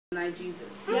deny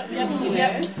Jesus. You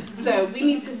know? So we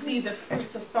need to see the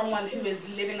fruits of someone who is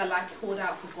living a life poured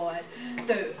out for God.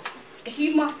 So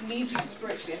he must lead you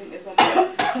spiritually. I think there's one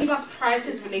more. He must prize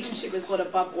his relationship with God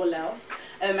above all else.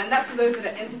 And that's for those that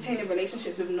are entertaining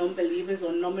relationships with non-believers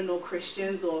or nominal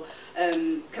Christians or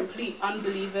complete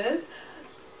unbelievers.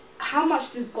 How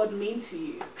much does God mean to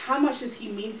you? How much does he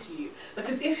mean to you?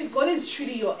 Because if God is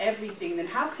truly your everything, then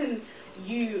how can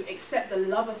you accept the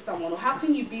love of someone? Or how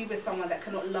can you be with someone that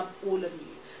cannot love all of you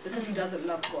because he doesn't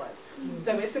love God?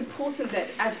 So it's important that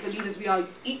as believers we are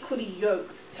equally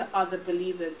yoked to other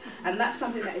believers. And that's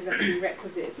something that is a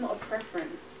prerequisite. It's not a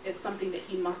preference. It's something that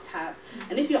he must have.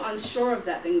 And if you're unsure of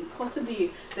that, then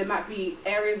possibly there might be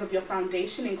areas of your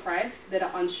foundation in Christ that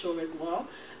are unsure as well.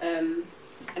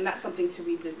 And that's something to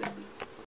revisit.